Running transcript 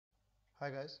Hi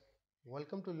guys,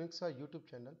 welcome to Linux YouTube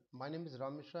channel. My name is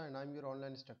Ram Mishra and I'm your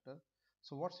online instructor.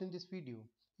 So what's in this video?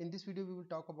 In this video we will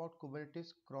talk about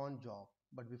Kubernetes cron job.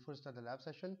 But before start the lab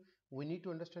session, we need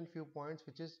to understand few points,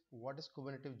 which is what is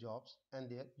Kubernetes jobs and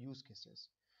their use cases.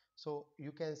 So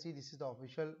you can see this is the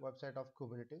official website of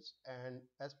Kubernetes, and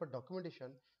as per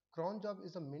documentation, cron job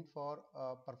is a meant for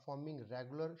performing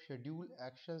regular scheduled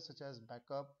actions such as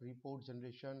backup, report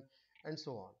generation, and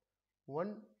so on.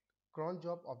 One cron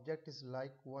job object is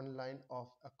like one line of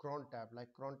a crontab, like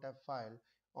crontab file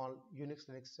on Unix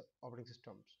Linux operating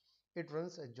systems. It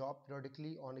runs a job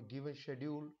periodically on a given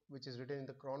schedule, which is written in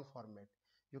the cron format.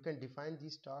 You can define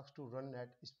these tasks to run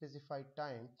at a specified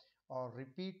time or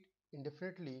repeat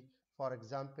indefinitely, for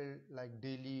example like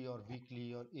daily or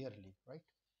weekly or yearly, right?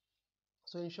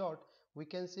 So in short, we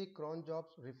can say cron jobs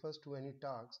refers to any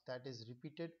task that is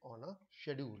repeated on a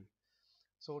schedule.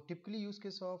 So typically use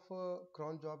case of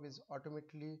cron job is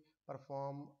automatically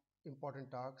perform important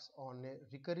tasks on a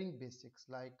recurring basics,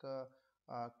 like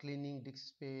cleaning disk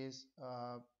space,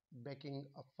 backing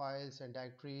up files and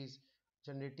directories,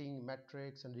 generating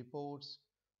metrics and reports,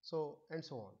 so and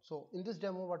so on. So in this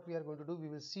demo what we are going to do, we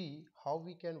will see how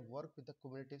we can work with the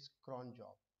Kubernetes cron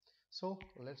job. So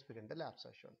let's begin the lab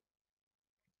session.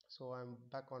 So I'm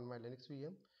back on my Linux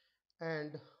VM,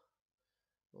 and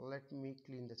let me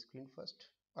clean the screen first.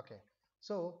 Okay,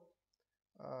 so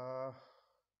uh,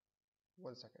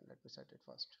 1 second, let me set it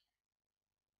first.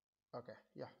 Okay,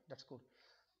 yeah, that's cool.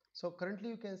 So currently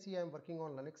you can see I'm working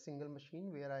on Linux single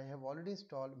machine, where I have already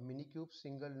installed Minikube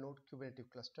single node Kubernetes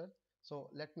cluster. So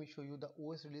let me show you the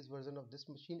OS release version of this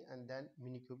machine and then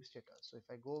Minikube status. So if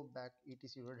I go back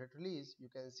etc Red Hat release, you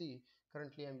can see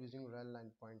currently I'm using RHEL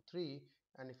 9.3,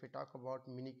 and if we talk about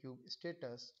Minikube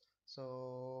status,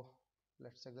 so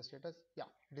let's check the status. Yeah,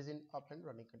 it is in up and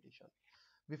running condition.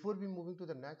 Before we moving to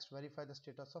the next, verify the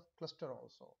status of cluster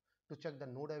also. To check the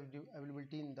node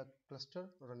availability in the cluster,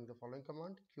 run the following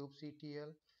command: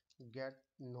 kubectl get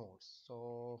nodes.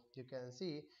 So you can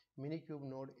see Minikube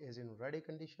node is in ready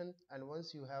condition, and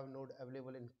once you have node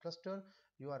available in cluster,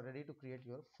 you are ready to create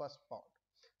your first pod.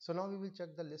 So now we will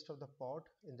check the list of the pod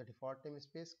in the default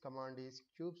namespace. Command is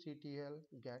kubectl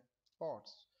get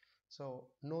pods. So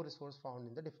no resource found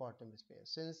in the default namespace.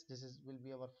 Since this is will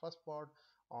be our first pod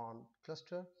on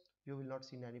cluster, you will not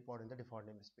see any pod in the default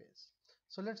namespace.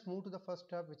 So let's move to the first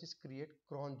step, which is create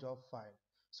cron job file.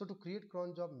 So to create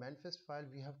cron job manifest file,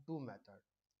 we have two methods.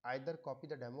 Either copy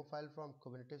the demo file from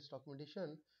Kubernetes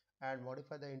documentation and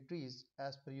modify the entries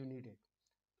as per you needed.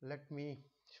 Let me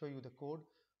show you the code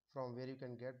from where you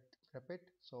can grab it.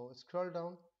 So scroll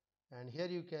down, and here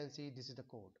you can see this is the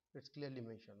code. It's clearly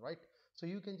mentioned, right? So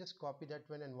you can just copy that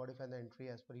one and modify the entry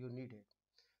as per you needed.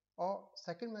 Or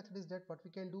second method is that what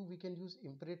we can do, we can use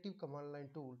imperative command line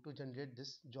tool to generate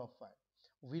this job file.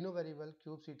 We know very well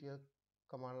kubectl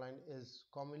command line is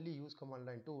commonly used command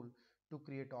line tool to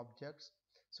create objects.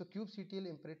 So kubectl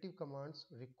imperative commands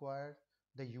require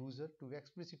the user to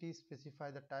explicitly specify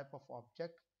the type of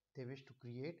object they wish to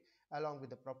create, along with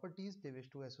the properties they wish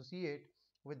to associate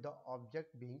with the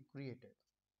object being created.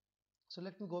 So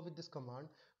let me go with this command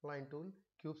line tool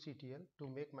kubectl to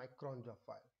make my cron job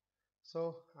file.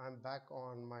 So I'm back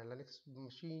on my Linux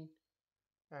machine,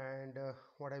 and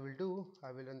what I will do,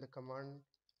 I will run the command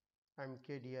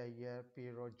mkdir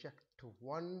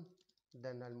project1,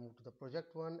 then I'll move to the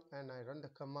project one and I run the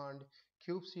command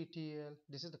kubectl.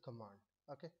 This is the command.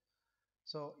 Okay,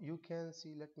 so you can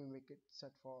see, let me make it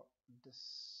set for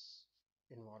this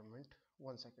environment.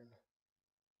 1 second.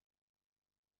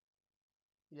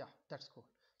 Yeah, that's cool.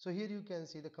 So here you can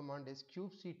see the command is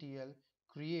kubectl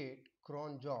create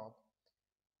cron job,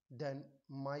 then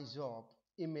my job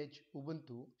image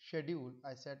ubuntu schedule.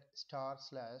 I set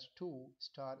 */2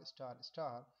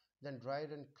 ***, then dry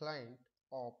run client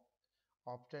op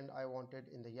often I wanted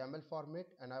in the YAML format,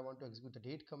 and I want to execute the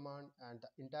date command, and the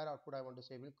entire output I want to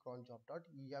save in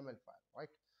cronjob.yaml file, right?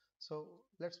 So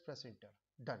let's press enter.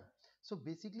 Done. So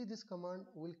basically this command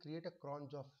will create a cron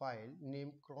job file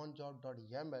named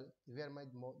cronjob.yaml, where my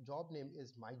job name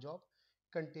is my job,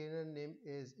 container name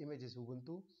is image is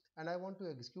ubuntu, and I want to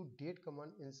execute date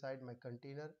command inside my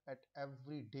container at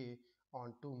every day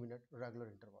on 2-minute regular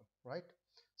interval, right?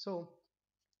 So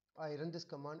I run this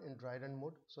command in dry run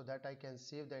mode so that I can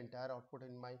save the entire output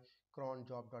in my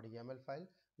cronjob.yaml file.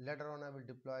 Later on I will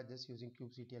deploy this using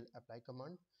kubectl apply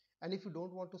command. And if you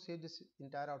don't want to save this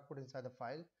entire output inside the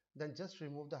file, then just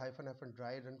remove the ----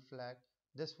 dry run flag,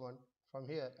 this one, from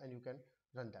here, and you can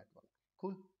run that one.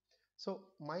 Cool. So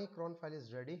my cron file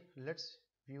is ready. Let's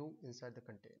view inside the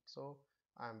content. So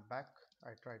I'm back.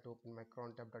 I try to open my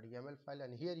crontab.yaml file,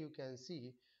 and here you can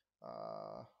see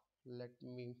Let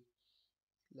me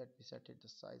set it the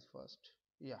size first.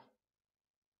 Yeah,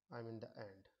 I'm in the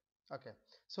end. Okay,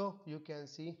 so you can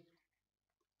see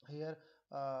here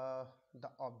the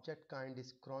object kind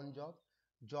is cronjob,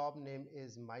 job name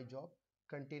is my job,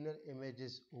 container image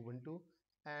is ubuntu,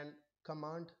 and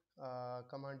command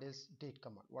is date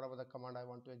command. Whatever the command I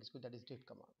want to execute, that is date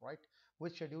command, right? We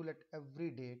schedule at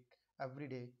every day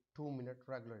 2-minute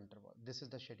regular interval. This is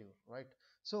the schedule, right?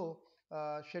 So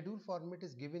schedule format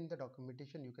is given in the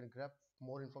documentation. You can grab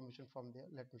more information from there.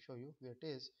 Let me show you where it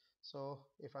is. So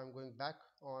if I'm going back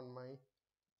on my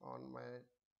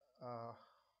uh,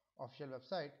 official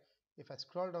website, if I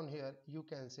scroll down here, you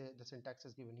can say the syntax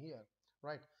is given here,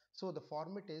 right? So the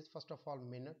format is first of all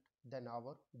minute, then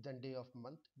hour, then day of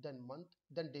month,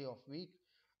 then day of week,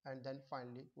 and then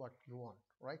finally what you want,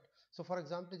 right? So for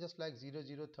example, just like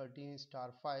 0013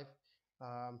 star 5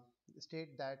 um,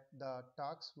 state that the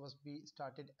tasks must be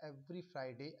started every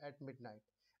Friday at midnight,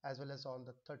 as well as on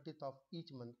the 30th of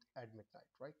each month at midnight,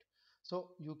 right?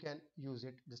 So you can use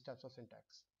it, this types of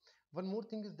syntax. One more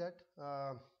thing is that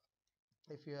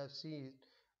if you have seen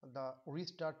the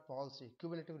restart policy,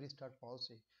 Kubernetes restart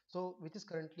policy, so which is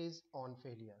currently is on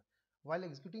failure. While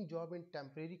executing job in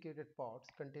temporary created pods,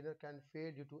 container can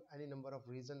fail due to any number of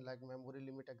reasons like memory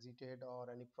limit exited or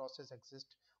any process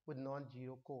exist with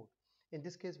non-zero code. In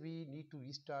this case, we need to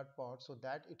restart pod so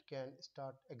that it can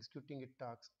start executing its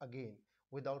tasks again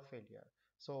without failure.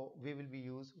 So we will be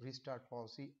use restart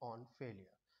policy on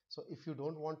failure. So if you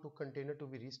don't want to container to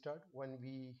be restart, when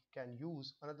we can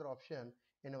use another option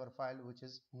in our file, which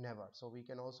is never. So we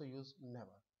can also use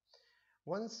never.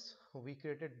 Once we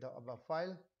created the above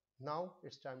file, now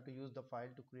it's time to use the file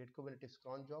to create Kubernetes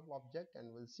cron job object,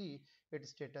 and we'll see its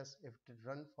status if it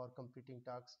run for completing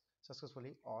tasks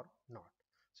successfully or not.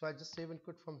 So I just save and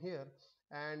quit from here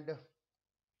and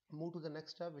move to the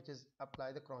next step, which is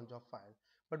apply the cron job file.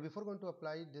 But before going to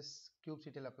apply this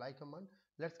kubectl apply command,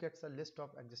 let's get a list of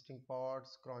existing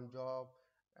pods cron job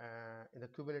in the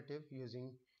Kubernetes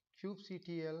using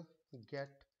kubectl get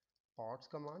pods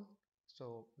command.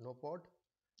 So no pod,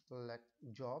 like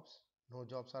jobs, no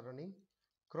jobs are running.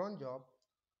 Cron job,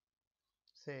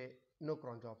 say no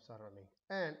cron jobs are running,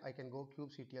 and I can go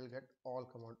kubectl get all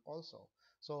command also.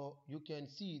 So you can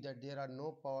see that there are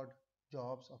no pod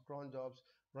jobs or cron jobs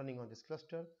running on this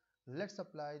cluster. Let's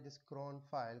apply this cron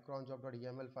file,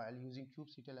 cronjob.yaml file, using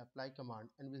kubectl apply command,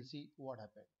 and we'll see what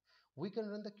happened. We can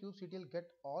run the kubectl get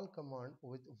all command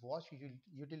with watch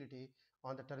utility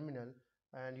on the terminal,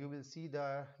 and you will see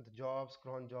the jobs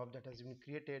cron job that has been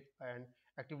created and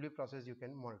actively processed. You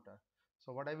can monitor.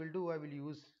 So what I will do, I will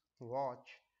use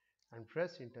watch and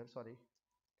press enter, sorry,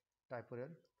 typo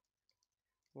error,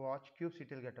 watch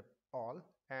kubectl get all,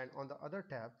 and on the other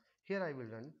tab here I will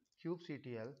run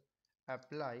kubectl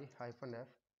apply -f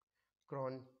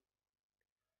cron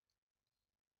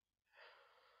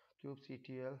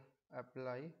kubectl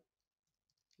apply,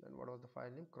 then what was the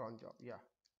file name, cron job, yeah.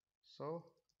 So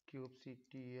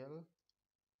kubectl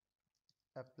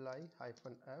apply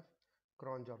 -f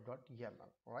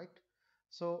cronjob.yaml, right?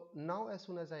 So now as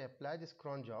soon as I apply this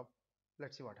cron job,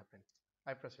 let's see what happened.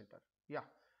 I press enter, yeah,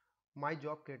 my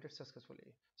job created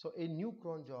successfully. So a new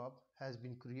cron job has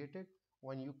been created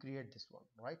when you create this one,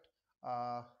 right?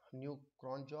 New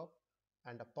cron job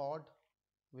and a pod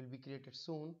will be created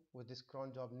soon with this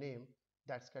cron job name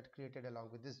that's get created along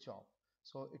with this job.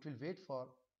 So it will wait for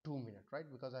 2 minutes, right?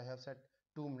 Because I have set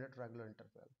 2-minute regular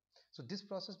interval. So this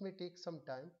process may take some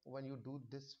time when you do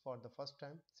this for the first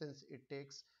time, since it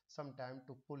takes some time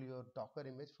to pull your Docker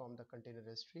image from the container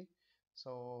registry.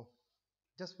 So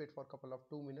just wait for a couple of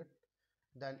 2 minutes,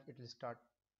 then it will start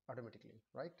automatically,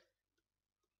 right?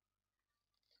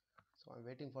 So I'm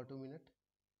waiting for 2 minutes.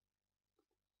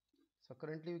 So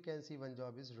currently we can see one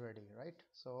job is ready, right?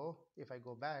 So if I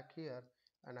go back here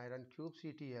and I run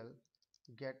kubectl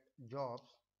get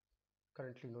jobs,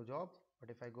 currently no job. But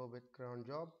if I go with cron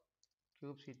job,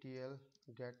 kubectl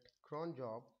get cron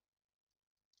job,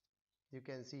 you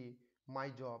can see my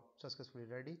job successfully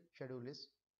ready. Schedule is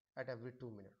at every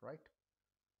 2 minutes, right?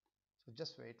 So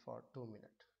just wait for 2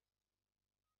 minutes.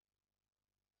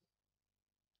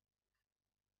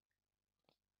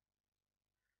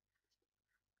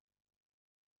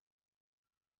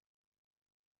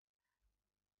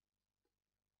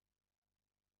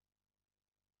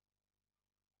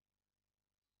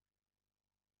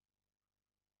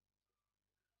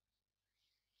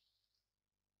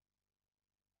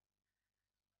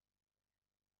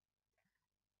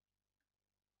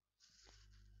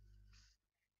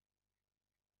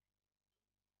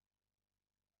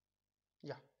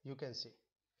 Yeah, you can see.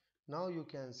 Now you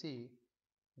can see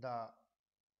the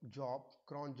job.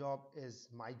 Cron job is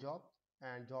my job,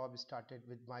 and job started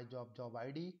with my job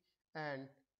ID, and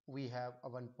we have a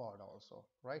one pod also,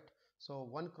 right? So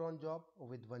one cron job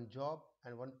with one job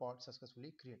and one pod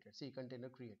successfully created. See, container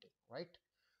creating, right?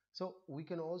 So we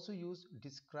can also use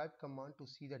describe command to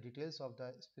see the details of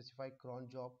the specified cron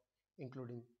job,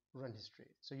 including run history.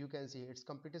 So you can see it's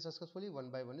completed successfully, one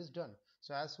by one is done.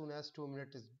 So as soon as 2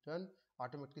 minutes is done,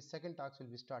 automatically second task will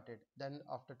be started. Then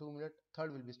after 2 minutes,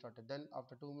 third will be started. Then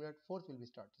after 2 minutes, fourth will be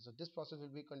started. So this process will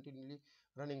be continually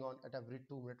running on at every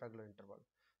 2 minute regular interval.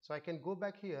 So I can go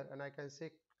back here and I can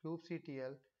say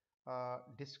kubectl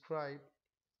describe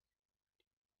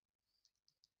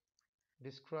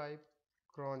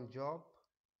cron job,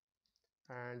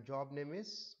 and job name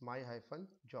is my hyphen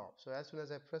job. So as soon as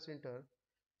I press enter,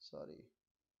 sorry,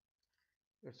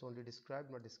 it's only described,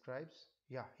 not describes.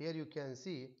 Yeah, here you can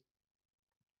see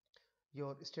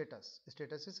your status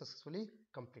is successfully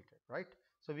completed, right?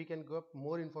 So we can go up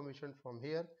more information from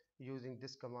here using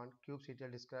this command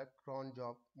kubectl describe cron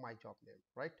job my job name,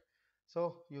 right?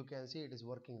 So you can see it is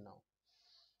working now.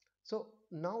 So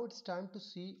now it's time to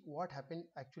see what happened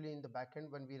actually in the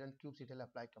backend when we run kubectl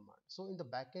apply command. So in the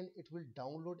backend, it will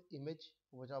download image,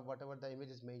 which are whatever the image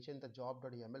is mentioned, the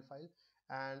job.yml file,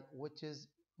 and which is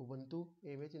Ubuntu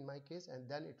image in my case, and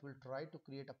then it will try to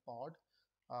create a pod.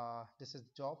 This is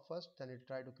job first, then it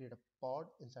try to create a pod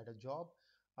inside a job.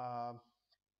 Uh,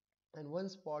 and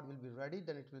once pod will be ready,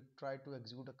 then it will try to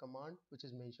execute a command which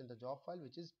is mentioned the job file,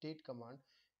 which is date command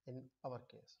in our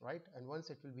case, right? And once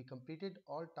it will be completed,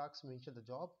 all tasks mention the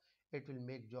job, it will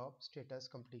make job status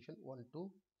completion 1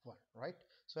 to 1, right?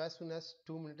 So as soon as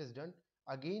 2 minutes is done,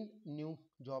 again new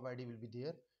job ID will be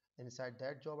there. Inside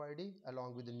that job ID,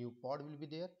 along with the new pod will be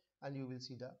there, and you will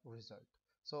see the result.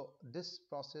 So this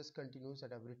process continues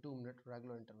at every 2 minute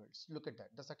regular intervals. Look at that,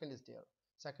 the second is there,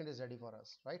 second is ready for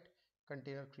us, right?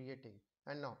 Container creating,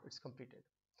 and now it's completed.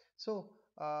 So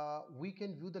we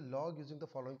can view the log using the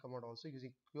following command, also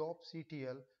using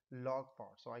kubectl log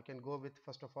pod. So I can go with,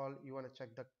 first of all, you want to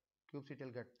check the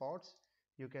kubectl get pods.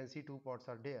 You can see two pods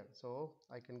are there, so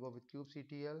I can go with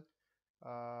kubectl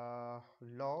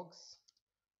logs.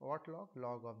 What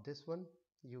log of this one.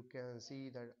 You can see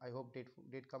that I hope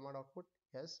date command output,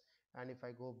 yes. And if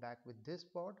I go back with this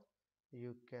pod,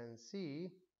 you can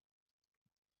see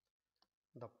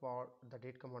the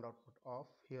date command output of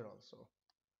here also.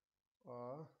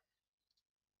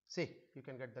 See, you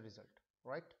can get the result,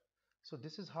 right? So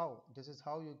this is how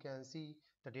you can see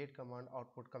the date command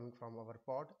output coming from our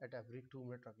pod at every 2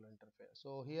 minute regular interface.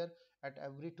 So here at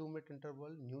every 2 minute interval,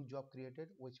 new job created,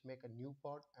 which make a new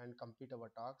pod and complete our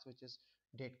tasks, which is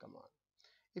date command.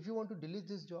 If you want to delete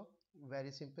this job, very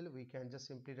simple, we can just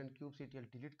simply run kubectl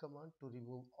delete command to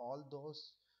remove all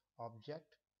those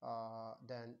object.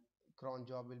 Then cron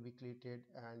job will be created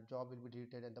and job will be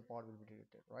deleted and the pod will be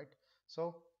deleted, right?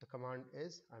 So the command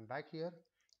is, I'm back here,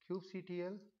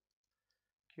 kubectl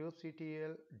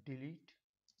delete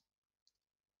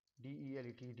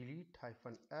delete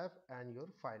hyphen f and your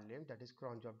file name, that is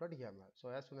cronjob.yml. So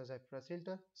as soon as I press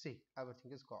enter, see,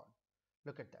 everything is gone.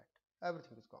 Look at that,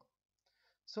 everything is gone.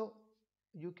 So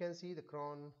you can see the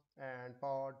cron and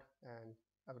pod and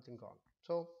everything gone.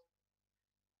 So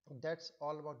that's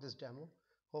all about this demo.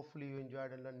 Hopefully you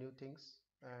enjoyed and learned new things,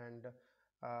 and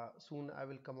soon I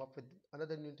will come up with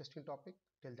another new interesting topic.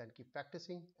 Till then, keep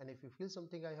practicing, and if you feel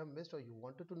something I have missed or you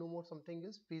wanted to know more something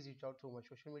else, please reach out through my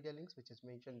social media links, which is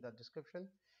mentioned in the description.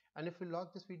 And if you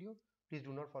like this video, please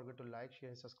do not forget to like, share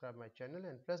and subscribe my channel,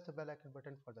 and press the bell icon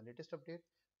button for the latest update.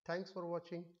 Thanks for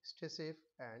watching, stay safe,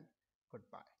 and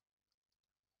goodbye.